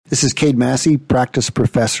This is Cade Massey, practice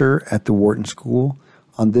professor at the Wharton School.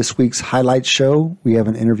 On this week's Highlight Show, we have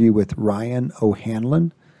an interview with Ryan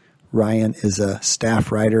O'Hanlon. Ryan is a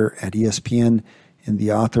staff writer at ESPN and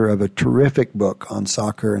the author of a terrific book on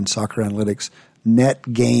soccer and soccer analytics,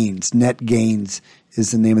 Net Gains. Net Gains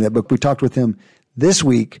is the name of that book. We talked with him this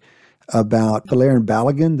week about Valérien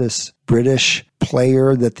Balogun, this British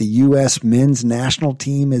player that the U.S. men's national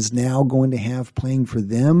team is now going to have playing for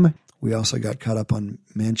them. We also got caught up on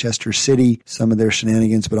Manchester City, some of their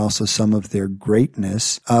shenanigans, but also some of their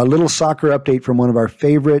greatness. A little soccer update from one of our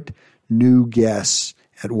favorite new guests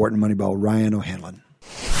at Wharton Moneyball, Ryan O'Hanlon.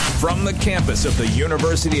 From the campus of the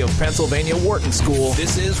University of Pennsylvania Wharton School,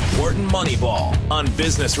 this is Wharton Moneyball on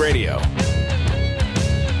Business Radio.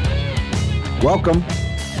 Welcome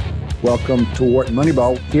to Wharton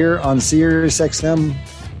Moneyball here on Sirius XM.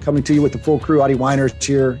 Coming to you with the full crew. Audie Weiner's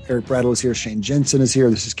here. Eric Bradle is here. Shane Jensen is here.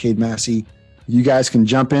 This is Cade Massey. You guys can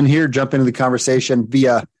jump in here, jump into the conversation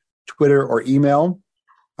via Twitter or email.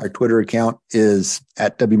 Our Twitter account is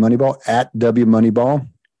at WMoneyball.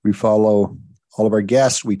 We follow all of our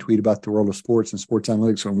guests. We tweet about the world of sports and sports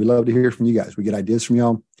analytics, and we love to hear from you guys. We get ideas from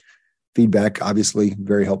y'all. Feedback, obviously,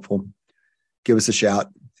 very helpful. Give us a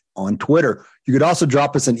shout on Twitter. You could also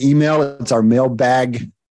drop us an email. It's our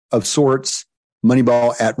mailbag of sorts.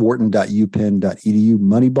 Moneyball@wharton.upenn.edu.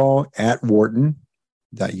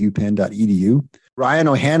 Moneyball@wharton.upenn.edu. Ryan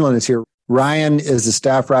O'Hanlon is here. Ryan is the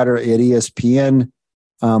staff writer at ESPN.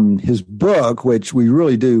 His book, which we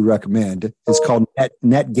really do recommend, is called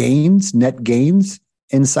Net Gains,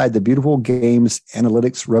 Inside the Beautiful Games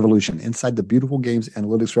Analytics Revolution. Inside the Beautiful Games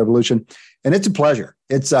Analytics Revolution. And it's a pleasure.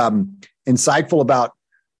 It's insightful about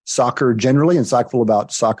soccer generally, insightful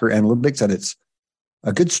about soccer analytics, and it's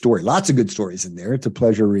a good story. Lots of good stories in there. It's a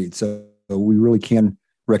pleasure to read. So we really can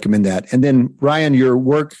recommend that. And then, Ryan, your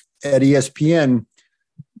work at ESPN,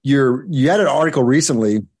 you had an article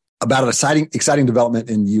recently about an exciting development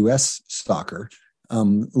in U.S. soccer.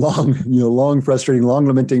 Long frustrating, long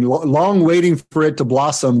lamenting, long waiting for it to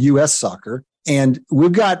blossom U.S. soccer. And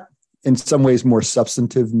we've got, in some ways, more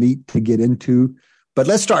substantive meat to get into. But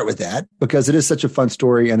let's start with that because it is such a fun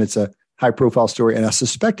story and it's a high-profile story. And I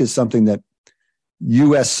suspect it's something that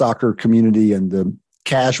U.S. soccer community and the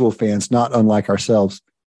casual fans, not unlike ourselves,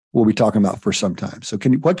 will be talking about for some time. So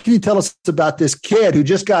what can you tell us about this kid who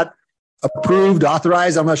just got approved,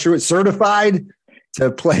 authorized, I'm not sure it's certified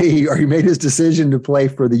to play, or he made his decision to play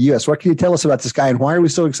for the U.S.? What can you tell us about this guy and why are we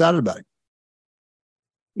so excited about him?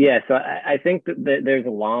 Yeah, so I think that there's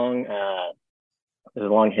a long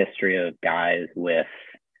history of guys with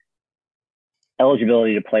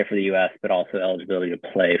eligibility to play for the U.S., but also eligibility to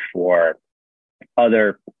play for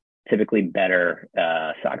other typically better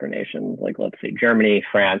soccer nations, like let's say Germany,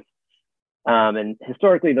 France. And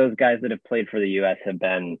historically, those guys that have played for the U.S. have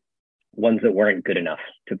been ones that weren't good enough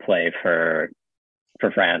to play for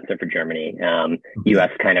France or for Germany. U.S.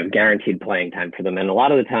 kind of guaranteed playing time for them. And a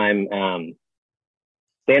lot of the time,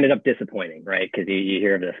 they ended up disappointing, right? Because you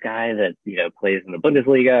hear of this guy that, plays in the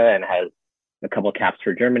Bundesliga and has a couple caps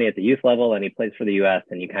for Germany at the youth level, and he plays for the U.S.,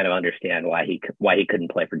 and you kind of understand why he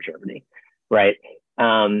couldn't play for Germany. Right.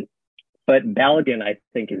 But Balogun, I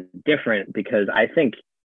think, is different because I think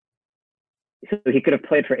so he could have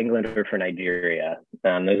played for England or for Nigeria.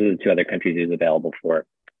 Those are the two other countries he was available for.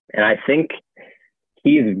 And I think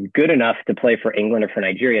he's good enough to play for England or for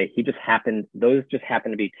Nigeria. Those just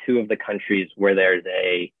happen to be two of the countries where there's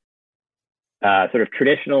a sort of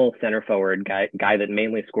traditional center forward guy that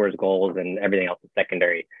mainly scores goals and everything else is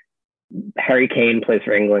secondary. Harry Kane plays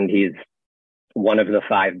for England. He's one of the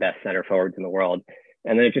 5 best center forwards in the world.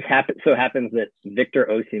 And then it just so happens that Victor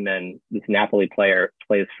Osimhen, this Napoli player,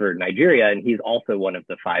 plays for Nigeria, and he's also one of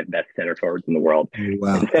the 5 best center forwards in the world.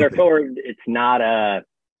 Wow. And center forward, it's not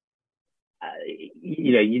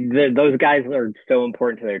those guys are so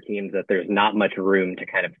important to their teams that there's not much room to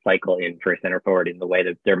kind of cycle in for a center forward in the way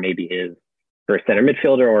that there maybe is for a center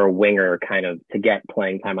midfielder or a winger kind of to get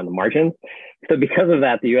playing time on the margins. So because of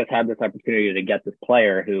that, the U.S. had this opportunity to get this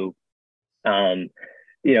player who, by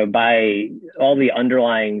all the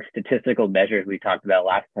underlying statistical measures we talked about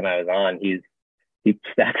last time I was on, he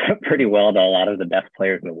stacks up pretty well to a lot of the best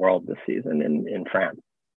players in the world this season in France.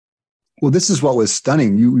 Well, this is what was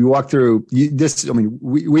stunning. You walk through this. I mean,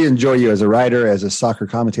 we enjoy you as a writer, as a soccer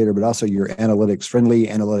commentator, but also you're analytics friendly,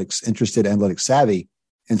 analytics interested, analytics savvy.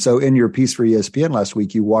 And so in your piece for ESPN last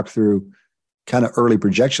week, you walked through kind of early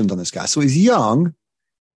projections on this guy. So he's young.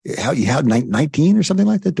 How you had 19 or something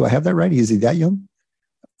like that? Do I have that right? Is he that young?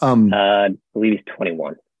 I believe he's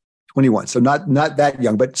 21. 21. So not that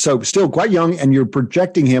young, but so still quite young. And you're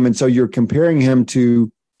projecting him. And so you're comparing him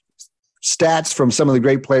to stats from some of the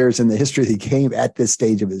great players in the history of the game at this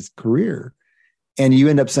stage of his career. And you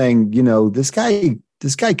end up saying, this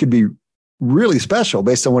guy could be really special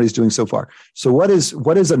based on what he's doing so far. So what is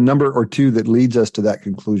a number or two that leads us to that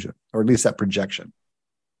conclusion, or at least that projection?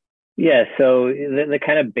 Yeah. So the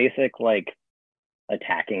kind of basic, like,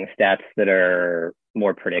 attacking stats that are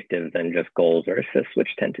more predictive than just goals or assists,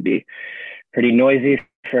 which tend to be pretty noisy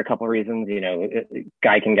for a couple of reasons.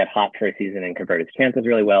 Guy can get hot for a season and convert his chances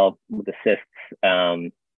really well. With assists,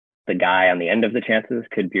 the guy on the end of the chances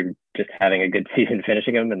could be just having a good season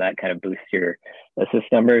finishing them, and that kind of boosts your assist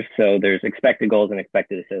numbers. So there's expected goals and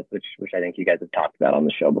expected assists, which I think you guys have talked about on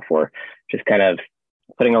the show before, just kind of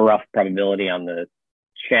putting a rough probability on the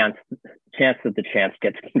chance that the chance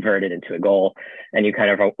gets converted into a goal, and you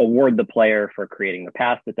kind of award the player for creating the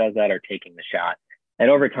pass that does that or taking the shot.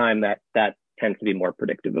 And over time, that tends to be more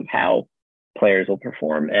predictive of how players will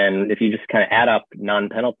perform. And if you just kind of add up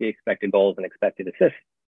non-penalty expected goals and expected assists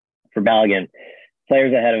for Balogun,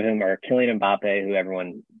 players ahead of him are Kylian Mbappe, who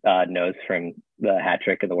everyone knows from the hat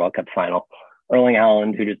trick in the World Cup final, Erling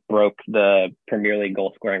Haaland, who just broke the Premier League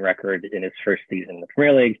goal scoring record in his first season in the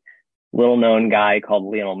Premier League, little known guy called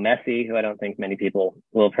Lionel Messi, who I don't think many people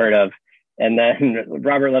will have heard of, and then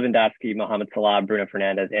Robert Lewandowski, Mohamed Salah, Bruno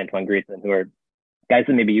Fernandes, Antoine Griezmann, who are guys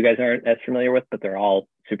that maybe you guys aren't as familiar with, but they're all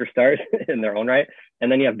superstars in their own right.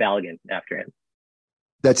 And then you have Balogun after him.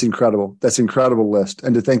 That's incredible. That's an incredible list.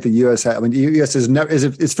 And to think the U.S. the U.S. has never,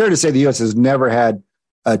 it's fair to say the U.S. has never had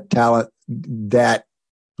a talent that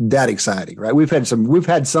exciting, right? We've had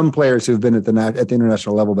some players who've been at the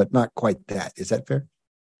international level, but not quite that. Is that fair?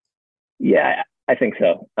 Yeah, I think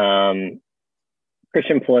so.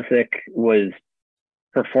 Christian Pulisic was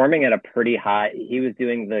performing at a pretty high. He was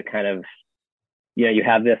doing the kind of, you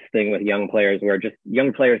have this thing with young players where just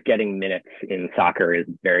young players getting minutes in soccer is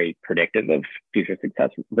very predictive of future success,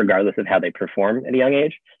 regardless of how they perform at a young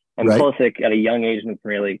age. And right. Pulisic at a young age in the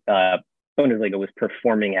Premier League, Bundesliga, was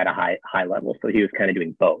performing at a high level. So he was kind of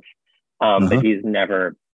doing both. But he's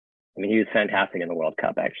never, he was fantastic in the World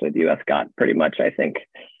Cup. Actually, the U.S. got pretty much, I think,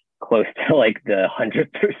 close to like the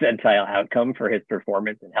 100th percentile outcome for his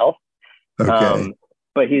performance and health. Okay.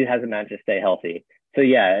 But he hasn't managed to stay healthy. So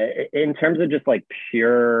yeah, in terms of just like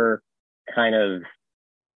pure kind of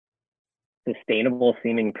sustainable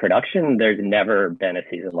seeming production, there's never been a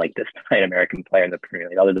season like this by an American player in the Premier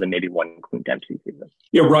League, other than maybe one Clint Dempsey season.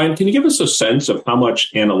 Yeah, Ryan, can you give us a sense of how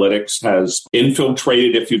much analytics has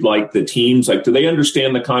infiltrated, if you'd like, the teams? Like, do they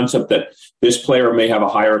understand the concept that this player may have a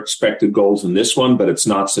higher expected goals than this one, but it's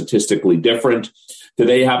not statistically different? Do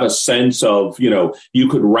they have a sense of, you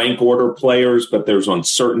could rank order players, but there's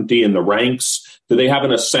uncertainty in the ranks? Do they have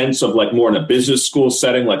a sense of like more in a business school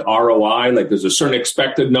setting, like ROI, like there's a certain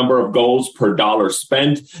expected number of goals per dollar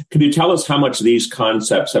spent? Can you tell us how much these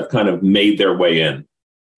concepts have kind of made their way in?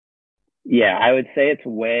 Yeah, I would say it's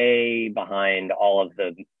way behind all of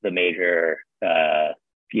the major, the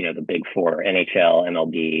big four: NHL,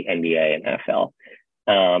 MLB, NBA, and NFL.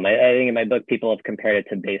 I think in my book, people have compared it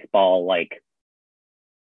to baseball, like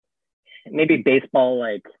maybe baseball,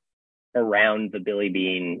 like around the Billy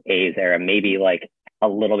Bean A's era, maybe like a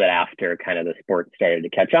little bit after kind of the sport started to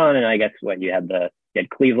catch on. And I guess you had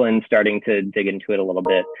Cleveland starting to dig into it a little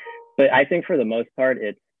bit. But I think for the most part,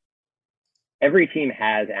 it's every team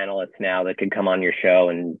has analysts now that could come on your show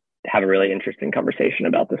and have a really interesting conversation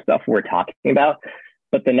about the stuff we're talking about.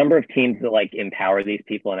 But the number of teams that like empower these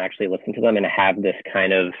people and actually listen to them and have this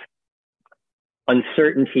kind of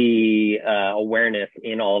uncertainty awareness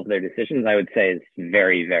in all of their decisions, I would say, is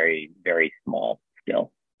very, very, very small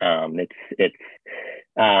still.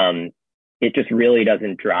 It just really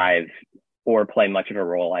doesn't drive or play much of a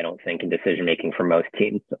role, I don't think, in decision making for most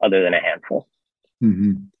teams, other than a handful.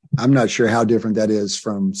 Mm-hmm. I'm not sure how different that is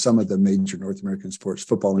from some of the major North American sports,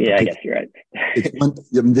 football. Yeah, I guess you're right.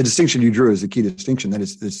 The distinction you drew is the key distinction. That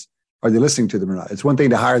is, are they listening to them or not? It's one thing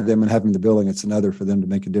to hire them and have them in the building. It's another for them to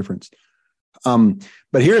make a difference.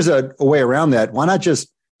 But here's a way around that. Why not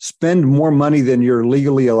just spend more money than you're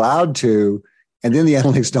legally allowed to, and then the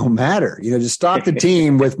analytics don't matter? Just stock the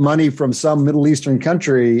team with money from some Middle Eastern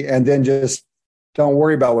country, and then just don't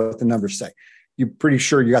worry about what the numbers say. You're pretty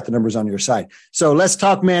sure you got the numbers on your side. So let's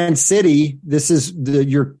talk Man City. This is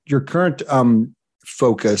your current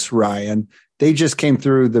focus, Ryan. They just came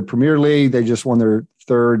through the Premier League. They just won their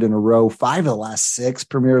third in a row, 5 of the last 6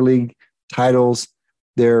 Premier League titles.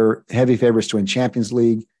 They're heavy favorites to win Champions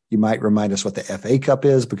League. You might remind us what the FA Cup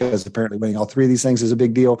is, because apparently winning all 3 of these things is a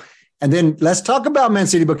big deal. And then let's talk about Man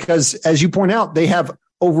City, because as you point out, they have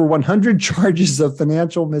over 100 charges of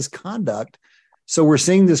financial misconduct. So we're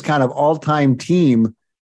seeing this kind of all-time team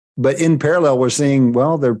But in parallel, we're seeing,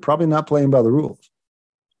 well, they're probably not playing by the rules.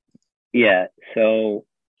 Yeah. So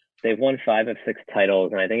they've won 5 of 6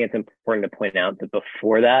 titles. And I think it's important to point out that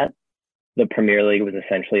before that, the Premier League was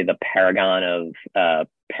essentially the paragon of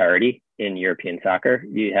parity in European soccer.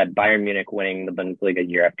 You had Bayern Munich winning the Bundesliga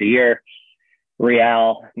year after year.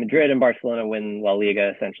 Real Madrid and Barcelona win La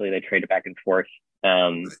Liga. Essentially, they traded back and forth.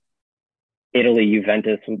 Italy,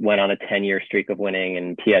 Juventus went on a 10-year streak of winning,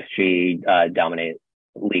 and PSG dominate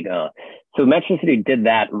Liga. So Manchester City did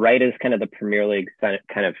that right as kind of the Premier League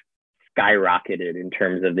kind of skyrocketed in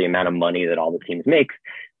terms of the amount of money that all the teams make.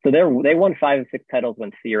 So they won 5 of 6 titles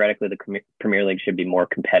when theoretically the Premier League should be more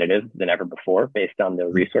competitive than ever before based on the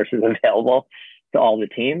resources available to all the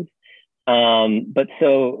teams. But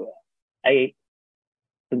so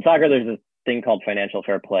in soccer, there's this thing called financial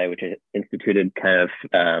fair play, which is instituted kind of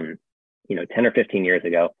 10 or 15 years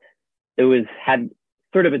ago. It had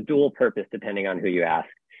sort of a dual purpose depending on who you ask.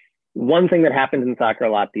 One thing that happens in soccer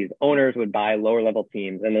a lot, these owners would buy lower level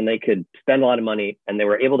teams and then they could spend a lot of money and they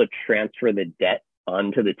were able to transfer the debt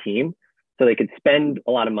onto the team. So they could spend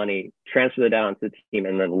a lot of money, transfer the debt onto the team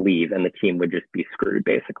and then leave, and the team would just be screwed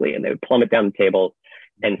basically, and they would plummet down the table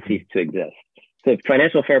and cease to exist. So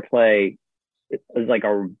financial fair play is like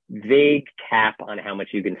a vague cap on how much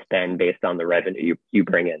you can spend based on the revenue you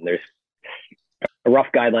bring in. There's a rough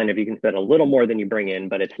guideline if you can spend a little more than you bring in,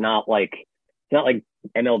 but it's not like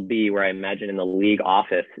MLB, where I imagine in the league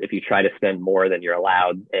office, if you try to spend more than you're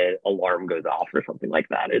allowed, an alarm goes off or something like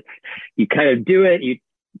that. You kind of do it, you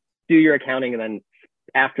do your accounting, and then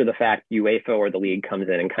after the fact, UEFA or the league comes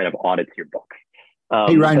in and kind of audits your books.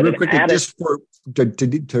 Hey, Ryan, real quickly, just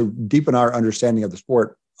to deepen our understanding of the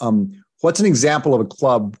sport, what's an example of a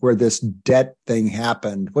club where this debt thing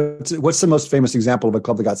happened? What's the most famous example of a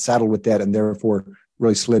club that got saddled with debt and therefore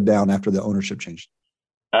really slid down after the ownership changed?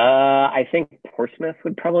 I think Portsmouth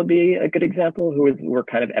would probably be a good example, who were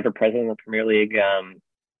kind of ever present in the Premier League,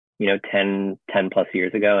 10 plus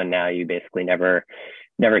years ago. And now you basically never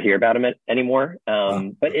hear about them anymore.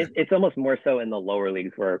 But it's almost more so in the lower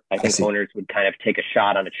leagues, where I think owners would kind of take a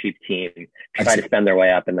shot on a cheap team, try to spend their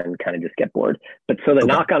way up, and then kind of just get bored. But so the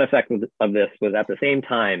knock-on effect of this was, at the same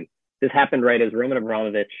time, this happened right as Roman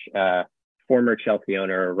Abramovich, former Chelsea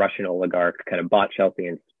owner, Russian oligarch, kind of bought Chelsea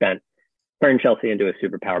and turned Chelsea into a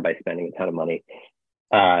superpower by spending a ton of money.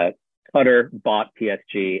 Qatar bought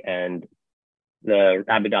PSG, and the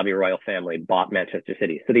Abu Dhabi royal family bought Manchester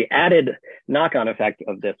City. So the added knock-on effect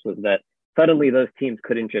of this was that suddenly those teams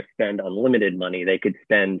couldn't just spend unlimited money. They could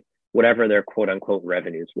spend whatever their quote-unquote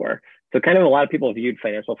revenues were. So kind of a lot of people viewed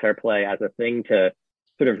financial fair play as a thing to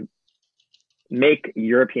sort of make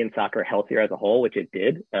European soccer healthier as a whole, which it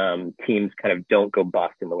did. Teams kind of don't go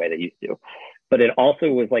bust in the way they used to. But it also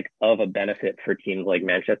was like of a benefit for teams like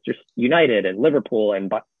Manchester United and Liverpool and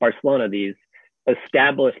Barcelona, these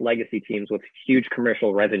established legacy teams with huge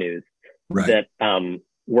commercial revenues that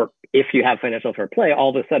work. If you have financial fair play,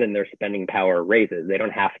 all of a sudden their spending power raises. They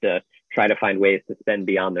don't have to try to find ways to spend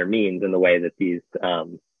beyond their means in the way that these,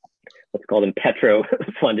 let's call them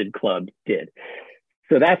petro-funded clubs did.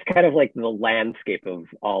 So that's kind of like the landscape of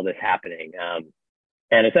all this happening.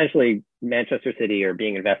 And essentially, Manchester City are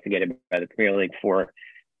being investigated by the Premier League for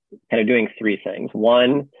kind of doing 3 things.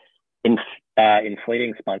 One,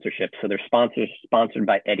 inflating sponsorship. So they're sponsored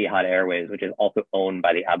by Etihad Airways, which is also owned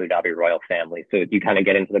by the Abu Dhabi royal family. So you kind of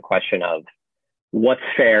get into the question of what's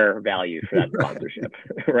fair value for that sponsorship,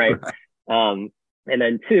 right? And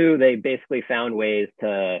then 2, they basically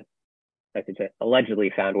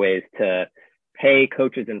allegedly found ways to pay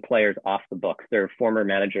coaches and players off the books. Their former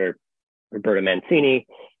manager, Roberto Mancini,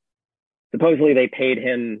 supposedly they paid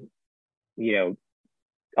him,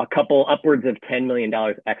 upwards of $10 million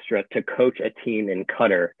extra to coach a team in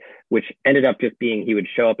Qatar, which ended up just being he would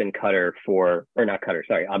show up in Abu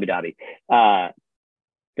Dhabi.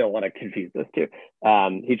 Don't want to confuse those two.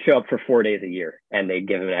 He'd show up for 4 days a year, and they'd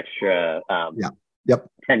give him an extra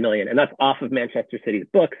 $10 million, and that's off of Manchester City's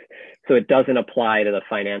books, so it doesn't apply to the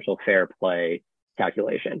financial fair play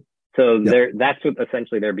calculation. So that's what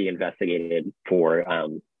essentially they're being investigated for,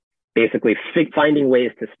 basically finding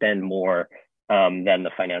ways to spend more than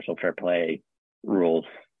the financial fair play rules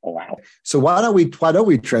allow. So why don't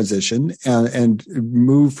we transition and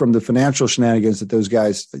move from the financial shenanigans that those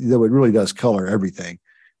guys, though it really does color everything.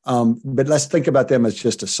 But let's think about them as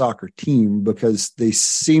just a soccer team, because they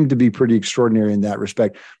seem to be pretty extraordinary in that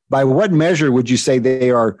respect. By what measure would you say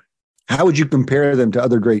they are? How would you compare them to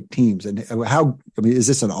other great teams? And is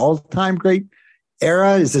this an all-time great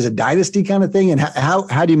era? Is this a dynasty kind of thing? And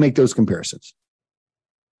how do you make those comparisons?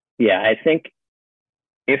 Yeah, I think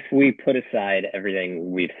if we put aside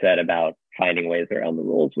everything we've said about finding ways around the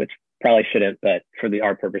rules, which probably shouldn't, but for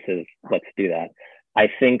our purposes, let's do that. I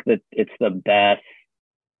think that it's the best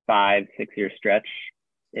 5-6 year stretch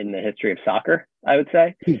in the history of soccer, I would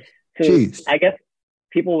say. So Jeez. I guess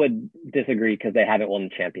people would disagree because they haven't won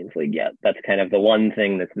the Champions League yet. That's kind of the one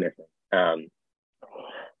thing that's missing.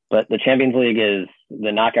 But the Champions League is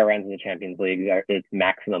the knockout rounds of the Champions League. It's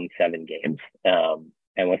maximum 7 games.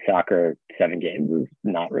 And with soccer, 7 games is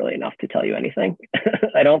not really enough to tell you anything,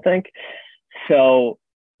 I don't think. So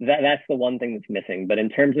that's the one thing that's missing. But in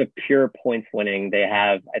terms of pure points winning,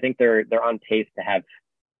 I think they're on pace to have,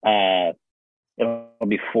 it'll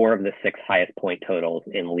be 4 of the 6 highest point totals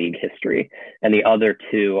in league history. And the other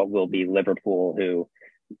 2 will be Liverpool, who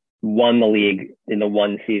won the league in the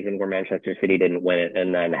one season where Manchester City didn't win it,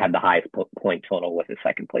 and then had the highest point total with a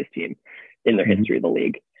second place team in their history of the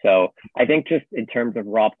league. So I think just in terms of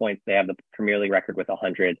raw points, they have the Premier League record with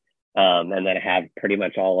 100, and then have pretty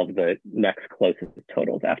much all of the next closest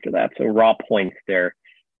totals after that. So raw points, they're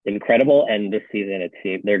incredible. And this season,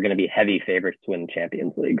 they're going to be heavy favorites to win the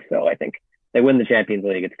Champions League. So I think they win the Champions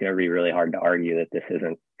League, it's going to be really hard to argue that this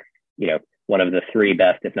isn't, one of the 3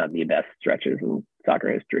 best, if not the best stretches in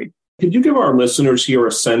soccer history. Could you give our listeners here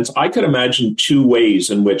a sense? I could imagine 2 ways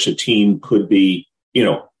in which a team could be,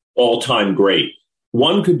 all-time great.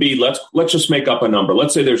 One could be, let's just make up a number.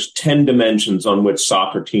 Let's say there's 10 dimensions on which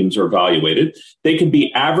soccer teams are evaluated. They could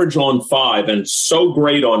be average on 5 and so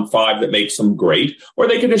great on 5 that makes them great. Or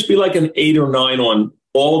they could just be like an 8 or 9 on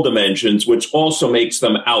all dimensions, which also makes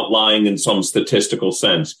them outlying in some statistical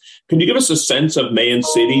sense. Can you give us a sense of Man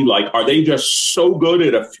City? Like, are they just so good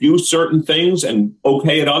at a few certain things and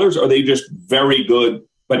okay at others? Or are they just very good,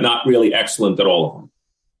 but not really excellent at all of them?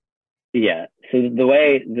 Yeah. So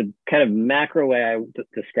the kind of macro way I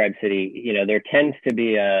describe City, there tends to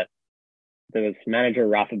be the manager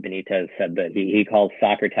Rafa Benitez said that he calls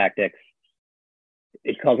soccer tactics,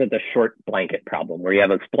 he calls it the short blanket problem, where you have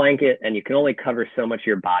this blanket and you can only cover so much of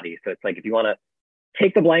your body. So it's like, if you want to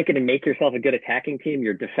take the blanket and make yourself a good attacking team,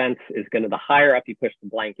 your defense is going to, the higher up you push the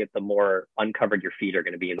blanket, the more uncovered your feet are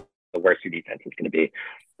going to be and the worse your defense is going to be.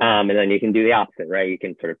 And then you can do the opposite, right? You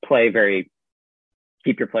can sort of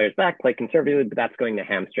keep your players back, play conservatively, but that's going to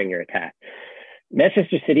hamstring your attack.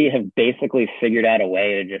 Manchester City have basically figured out a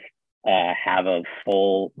way to just have a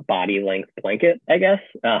full body length blanket, I guess.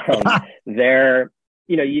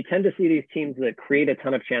 You tend to see these teams that create a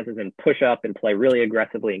ton of chances and push up and play really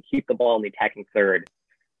aggressively and keep the ball in the attacking third.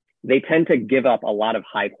 They tend to give up a lot of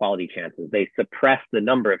high quality chances. They suppress the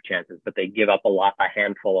number of chances, but they give up a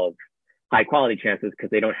handful of high quality chances because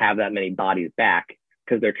they don't have that many bodies back,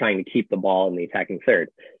 because they're trying to keep the ball in the attacking third.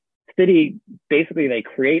 City, basically, they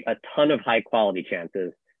create a ton of high quality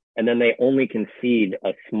chances, and then they only concede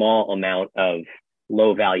a small amount of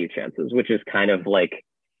low value chances, which is kind of like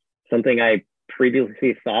something I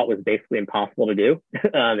previously thought was basically impossible to do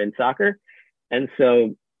in soccer. And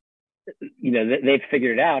so, they've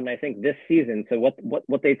figured it out. And I think this season, so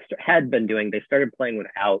what they had been doing, they started playing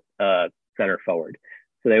without center forward.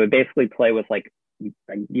 So they would basically play with, like,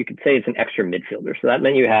 you could say it's an extra midfielder. So that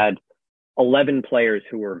meant you had 11 players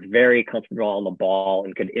who were very comfortable on the ball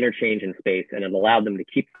and could interchange in space, and it allowed them to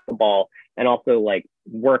keep the ball and also like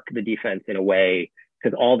work the defense in a way,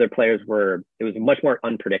 because all their players it was much more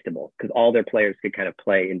unpredictable because all their players could kind of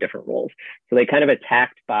play in different roles. So they kind of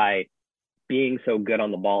attacked by being so good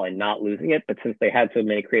on the ball and not losing it. But since they had so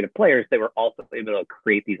many creative players, they were also able to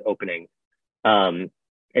create these openings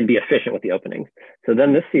and be efficient with the openings. So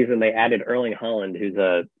then this season they added Erling Haaland, who's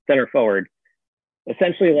a center forward.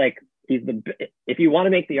 Essentially, like, if you want to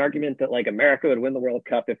make the argument that like America would win the World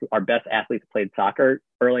Cup if our best athletes played soccer,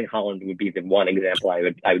 Erling Haaland would be the one example I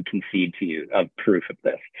would concede to you of proof of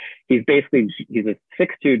this. He's a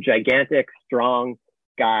 6'2", gigantic, strong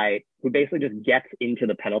guy who basically just gets into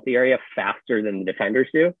the penalty area faster than the defenders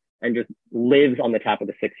do and just lives on the top of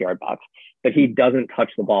the 6-yard box. But he doesn't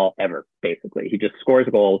touch the ball ever, basically. He just scores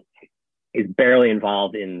goals, is barely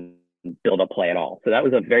involved in build-up play at all. So that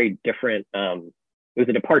was a very different, it was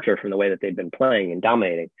a departure from the way that they'd been playing and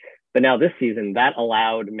dominating. But now this season, that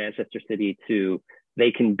allowed Manchester City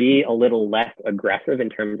they can be a little less aggressive in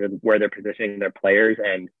terms of where they're positioning their players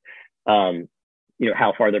and,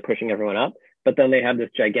 how far they're pushing everyone up. But then they have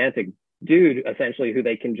this gigantic dude, essentially, who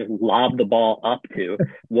they can just lob the ball up to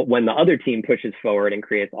when the other team pushes forward and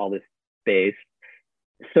creates all this space.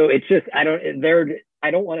 So it's just, I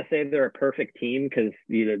don't want to say they're a perfect team because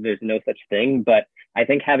there's no such thing, but I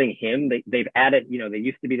think having him, they've added, they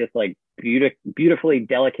used to be this like beautifully,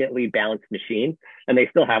 delicately balanced machine, and they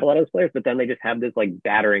still have a lot of those players, but then they just have this like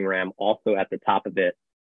battering ram also at the top of it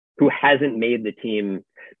who hasn't made the team.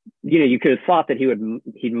 You could have thought that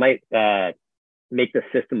he might make the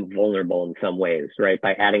system vulnerable in some ways, right?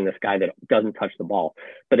 By adding this guy that doesn't touch the ball,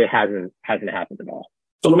 but it hasn't happened at all.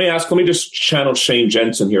 So let me just channel Shane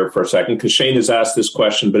Jensen here for a second, because Shane has asked this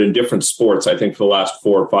question, but in different sports, I think, for the last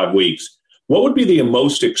 4 or 5 weeks. What would be the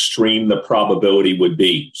most extreme the probability would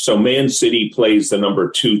be? So Man City plays the number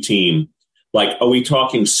 2 team. Like, are we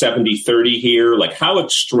talking 70-30 here? Like, how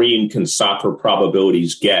extreme can soccer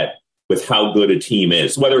probabilities get with how good a team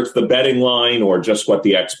is, whether it's the betting line or just what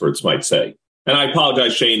the experts might say? And I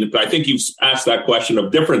apologize, Shane, but I think you've asked that question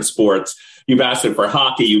of different sports. You've asked it for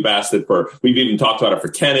hockey. We've even talked about it for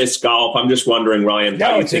tennis, golf. I'm just wondering, Ryan,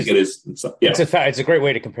 how you think it is. Yeah. It's a great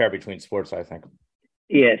way to compare between sports, I think.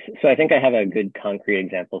 Yes. So I think I have a good concrete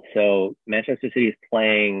example. So Manchester City is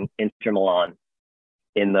playing Inter Milan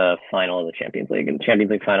in the final of the Champions League. And the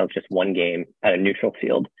Champions League final is just one game at a neutral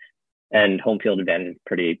field. And home field advantage is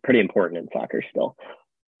pretty important in soccer still.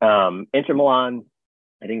 Inter Milan,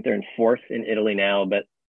 I think they're in 4th in Italy now, but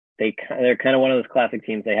they're kind of one of those classic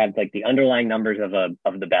teams. They have like the underlying numbers of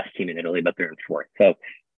the best team in Italy, but they're in 4th. So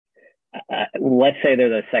let's say they're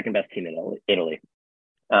the second best team in Italy.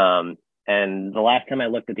 And the last time I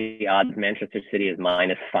looked at the odds, Manchester City is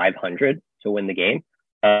 -500 to win the game,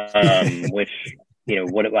 which,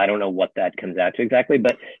 I don't know what that comes out to exactly,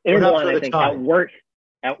 but Inter Milan, I think, it's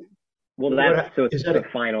the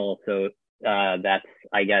final. So that's,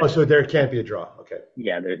 I guess. Oh, so there can't be a draw. Okay.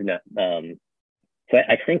 Yeah, there's no. So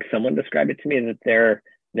I think someone described it to me that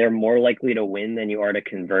they're more likely to win than you are to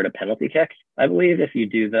convert a penalty kick. I believe if you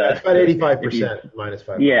do that's about 85%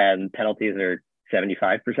 -5. Yeah, and penalties are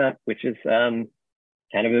 75%, which is kind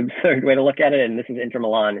of an absurd way to look at it. And this is Inter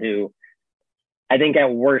Milan, who I think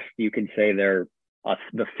at worst you could say they're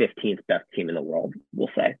the 15th best team in the world. We'll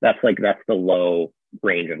say that's the low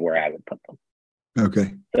range of where I would put them.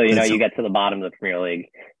 Okay. So you get to the bottom of the Premier League,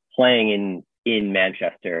 playing in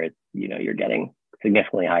Manchester. You're getting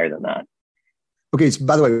significantly higher than that. Okay. So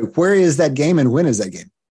by the way, where is that game and when is that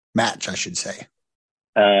game? Match, I should say.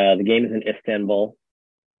 The game is in Istanbul,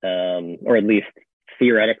 or at least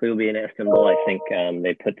theoretically will be in Istanbul. I think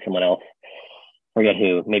they put someone else, forget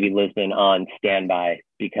who, maybe Lisbon, on standby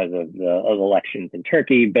because of the elections in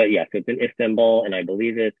Turkey. But yes, it's in Istanbul, and I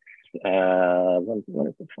believe it's when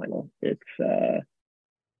is the final? It's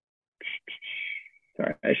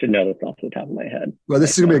sorry, I should know this off the top of my head. Well,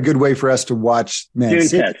 this is going to be a good way for us to watch Man June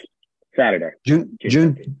City. 10th, Saturday.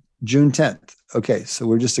 June 10th. Okay, so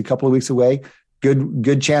we're just a couple of weeks away.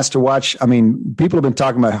 Good chance to watch. I mean, people have been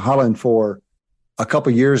talking about Haaland for a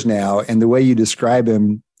couple of years now, and the way you describe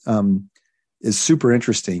him is super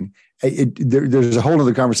interesting. There's a whole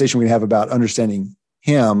other conversation we have about understanding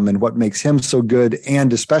him and what makes him so good,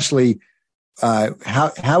 and especially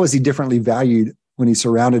how is he differently valued when he's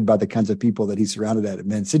surrounded by the kinds of people that he's surrounded at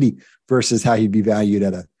Man City versus how he'd be valued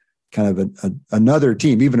at a kind of another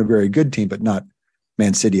team, even a very good team, but not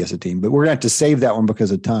Man City as a team. But we're going to have to save that one because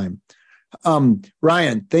of time.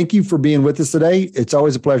 Ryan, thank you for being with us today. It's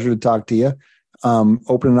always a pleasure to talk to you.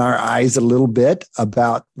 Opening our eyes a little bit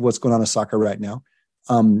about what's going on in soccer right now.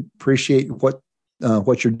 Appreciate what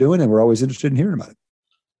you're doing, and we're always interested in hearing about it.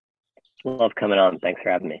 Love coming on. Thanks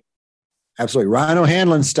for having me. Absolutely. Ryan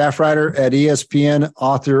O'Hanlon, staff writer at ESPN,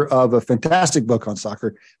 author of a fantastic book on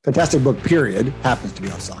soccer, fantastic book, period, happens to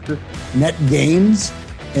be on soccer, Net Gains,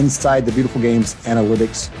 Inside the Beautiful Games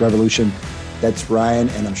Analytics Revolution. That's Ryan,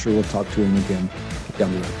 and I'm sure we'll talk to him again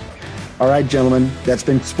down the road. All right, gentlemen, that's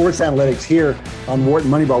been Sports Analytics here on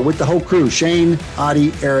Wharton Moneyball with the whole crew, Shane,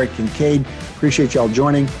 Adi, Eric, and Cade. Appreciate y'all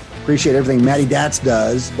joining. Appreciate everything Matty Datz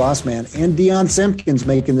does, boss man, and Dion Simpkins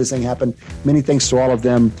making this thing happen. Many thanks to all of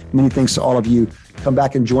them. Many thanks to all of you. Come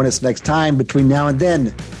back and join us next time. Between now and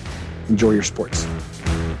then, enjoy your sports.